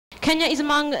Kenya is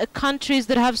among countries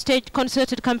that have staged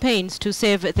concerted campaigns to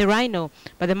save the rhino,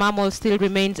 but the mammal still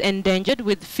remains endangered,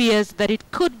 with fears that it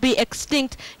could be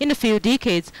extinct in a few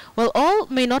decades. Well, all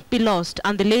may not be lost,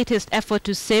 and the latest effort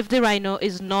to save the rhino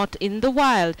is not in the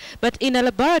wild, but in a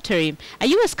laboratory. A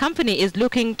U.S. company is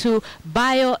looking to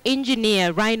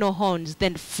bioengineer rhino horns,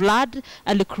 then flood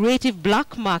a lucrative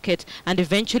black market and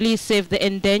eventually save the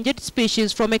endangered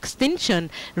species from extinction.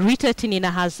 Rita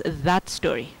Tinina has that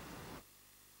story.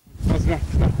 No.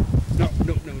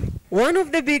 One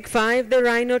of the big five, the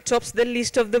rhino tops the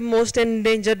list of the most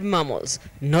endangered mammals,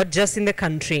 not just in the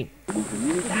country.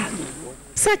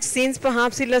 Such scenes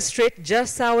perhaps illustrate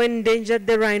just how endangered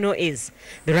the rhino is.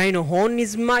 The rhino horn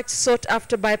is much sought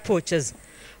after by poachers.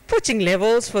 Poaching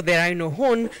levels for the rhino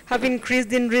horn have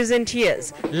increased in recent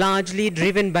years, largely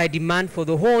driven by demand for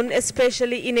the horn,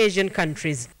 especially in Asian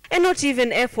countries. And not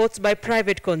even efforts by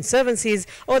private conservancies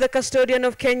or the custodian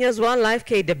of Kenya's wildlife,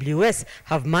 KWS,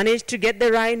 have managed to get the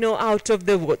rhino out of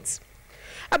the woods.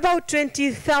 About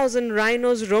 20,000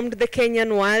 rhinos roamed the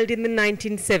Kenyan wild in the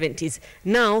 1970s.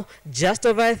 Now, just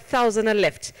over 1,000 are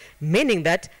left, meaning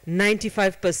that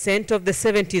 95% of the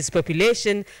 70s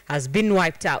population has been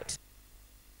wiped out.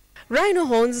 Rhino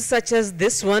horns such as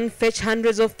this one fetch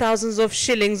hundreds of thousands of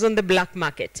shillings on the black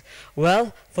market.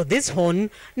 Well, for this horn,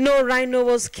 no rhino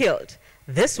was killed.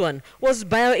 This one was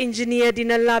bioengineered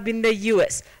in a lab in the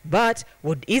US, but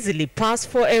would easily pass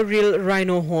for a real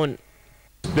rhino horn.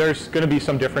 There's going to be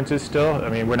some differences still. I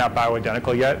mean, we're not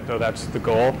bioidentical yet, though that's the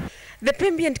goal. The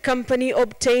Pembient company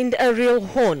obtained a real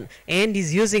horn and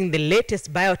is using the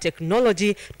latest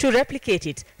biotechnology to replicate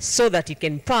it so that it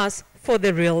can pass for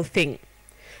the real thing.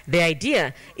 The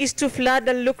idea is to flood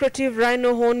a lucrative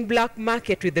rhino horn black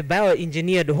market with the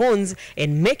bioengineered horns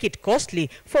and make it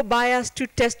costly for buyers to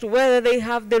test whether they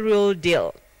have the real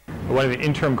deal. One of the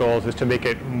interim goals is to make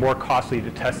it more costly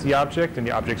to test the object and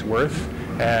the object's worth,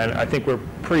 and I think we're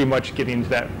pretty much getting to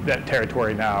that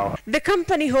territory now. The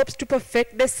company hopes to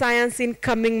perfect the science in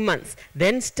coming months,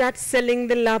 then start selling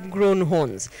the lab-grown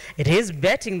horns. It is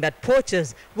betting that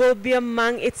poachers will be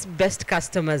among its best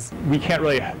customers. We can't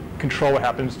really control what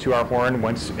happens to our horn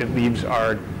once it leaves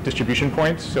our distribution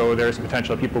points, so there's a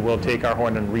potential people will take our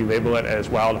horn and relabel it as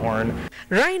wild horn.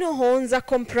 Rhino horns are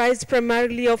comprised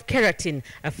primarily of keratin,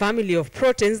 a family of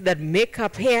proteins that make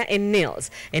up hair and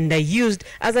nails, and are used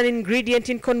as an ingredient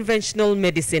in conventional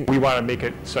medicine. We want to make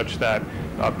it such that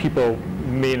people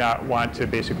may not want to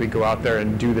basically go out there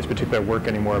and do this particular work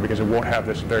anymore because it won't have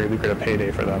this very lucrative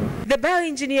payday for them. The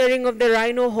bioengineering of the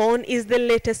rhino horn is the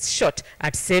latest shot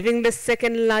at saving the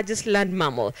second largest land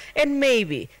mammal, and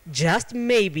maybe, just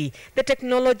maybe, the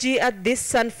technology at this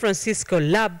San Francisco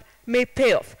lab may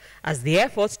pay off as the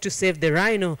efforts to save the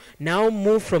rhino now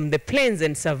move from the plains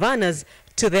and savannas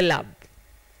to the lab.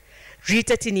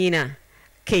 Rita Tinina,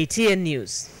 KTN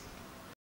News.